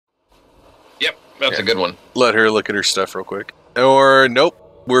Yep, that's a good one. Let her look at her stuff real quick. Or, nope,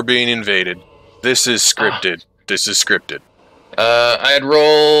 we're being invaded. This is scripted. This is scripted. I'd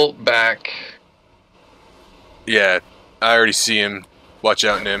roll back. Yeah, I already see him. Watch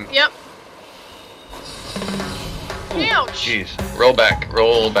out, Nim. Yep. Ouch. Jeez. Roll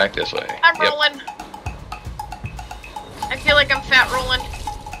back this way. I'm rolling. I feel like I'm fat rolling.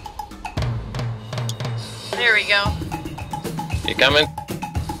 There we go. You coming?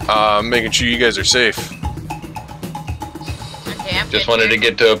 Making sure you guys are safe. Okay, I'm Just wanted to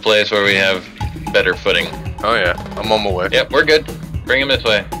get to a place where we have better footing. Oh yeah, I'm on my way. Yep, we're good. Bring him this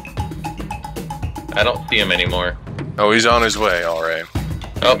way. I don't see him anymore. Oh, he's on his way, alright.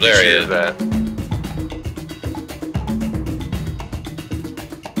 Oh, there he is. That.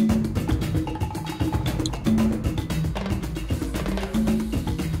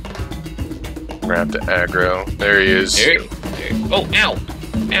 Grab the aggro. There he is. Here. Oh, ow!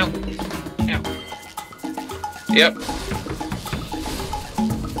 Ow! Ow! Yep.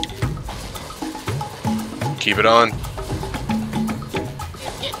 Keep it on.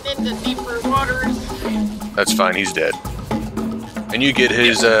 getting into deeper waters. That's fine, he's dead. And you get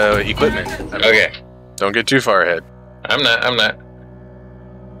his equipment. Okay. Don't get too far ahead. I'm not.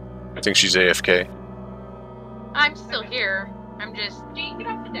 I think she's AFK. I'm still here. I'm just get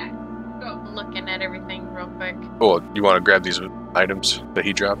off the deck. Go. Looking at everything real quick. Oh, you want to grab these items that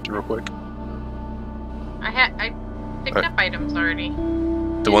he dropped real quick? I picked up items already.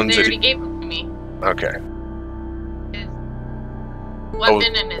 The ones they that already gave them to me. Okay. His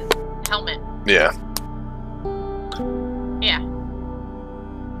weapon and his helmet. Yeah. Yeah.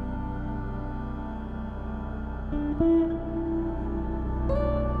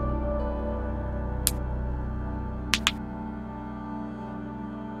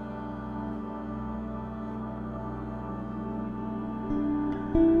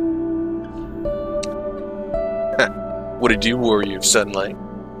 What did you, warrior of sunlight?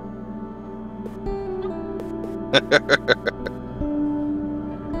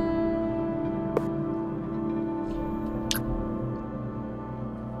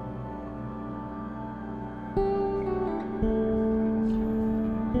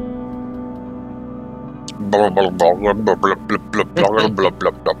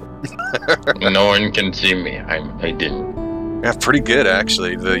 No one can see me. I'm hidden. Yeah, pretty good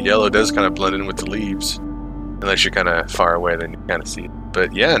actually. The yellow does kind of blend in with the leaves. Unless you're kind of far away, then you kind of see it.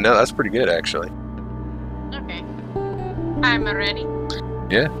 But yeah, no, that's pretty good actually. Okay. I'm ready.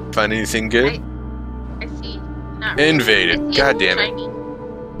 Yeah. Find anything good? I see. Not Invaded. Really. God damn it. Shiny.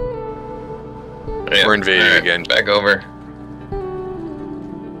 Yeah. We're invading All right, again. Back over.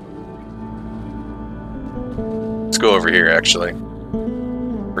 Let's go over here actually.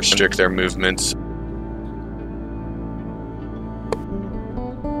 Restrict their movements.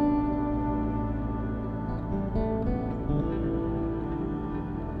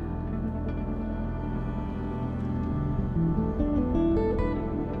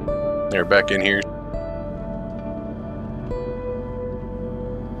 They're back in here.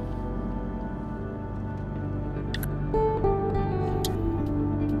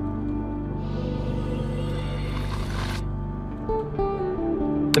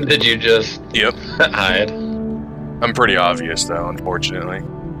 Did you just Yep. hide? I'm pretty obvious though, unfortunately.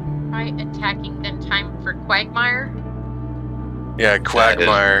 Try attacking in time for Quagmire. Yeah,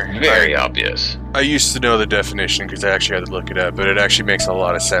 Quagmire. That is very obvious. I used to know the definition because I actually had to look it up, but it actually makes a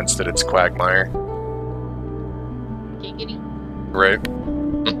lot of sense that it's Quagmire. Giggity. Right?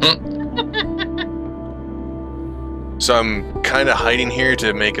 So I'm kind of hiding here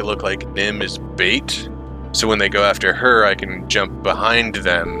to make it look like Nim is bait. So when they go after her, I can jump behind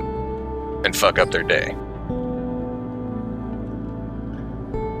them and fuck up their day.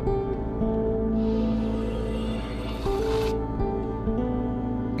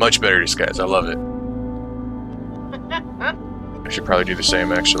 Much better disguise. I love it. I should probably do the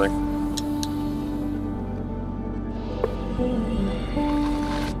same, actually.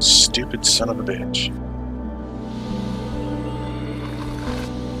 Stupid son of a bitch.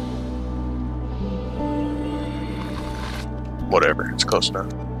 Whatever, it's close enough.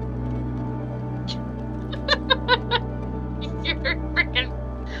 Your freaking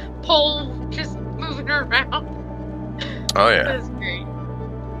pole just moving around. Oh yeah. That's great.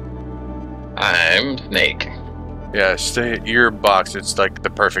 I'm Snake. Yeah, stay at your box. It's like the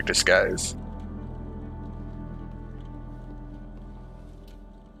perfect disguise.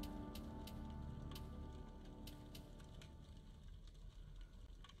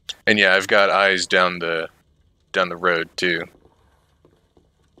 And yeah, I've got eyes down the road too.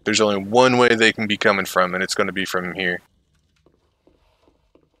 There's only one way they can be coming from, and it's going to be from here.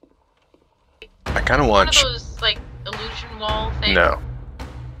 kind of One want... of those, like, illusion wall things? No.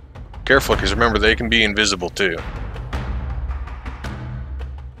 Careful, because remember, they can be invisible, too.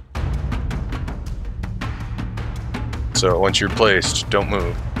 So, once you're placed, don't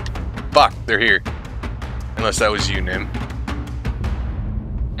move. Fuck, they're here. Unless that was you, Nim.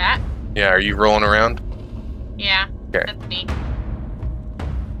 That? Yeah, are you rolling around? Yeah, Okay. that's me.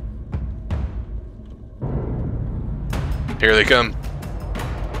 Here they come.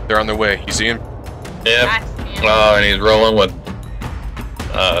 They're on their way. You see him? Yep. I see him. Oh, and he's rolling with.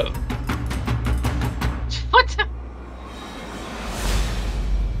 What the?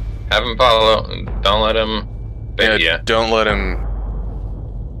 Have him follow. Don't let him. Yeah. Don't let him.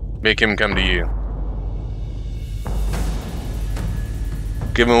 Make him come to you.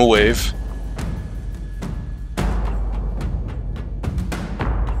 Give him a wave.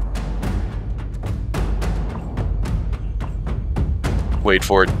 Wait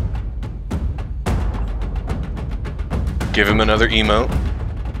for it. Give him another emote.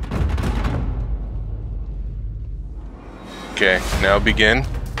 Okay, now begin.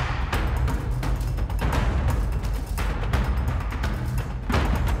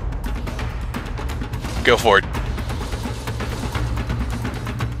 Go for it.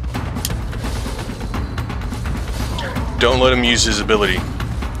 Don't let him use his ability.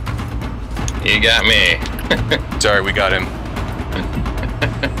 You got me. Sorry, we got him.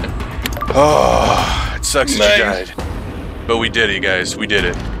 Oh, it sucks that you died. But we did it, guys. We did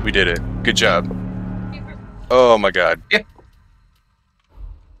it. We did it. Good job. Oh my god. Yeah.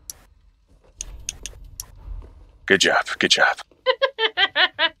 Good job. Good job.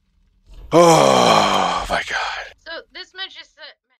 Oh my god. So this match is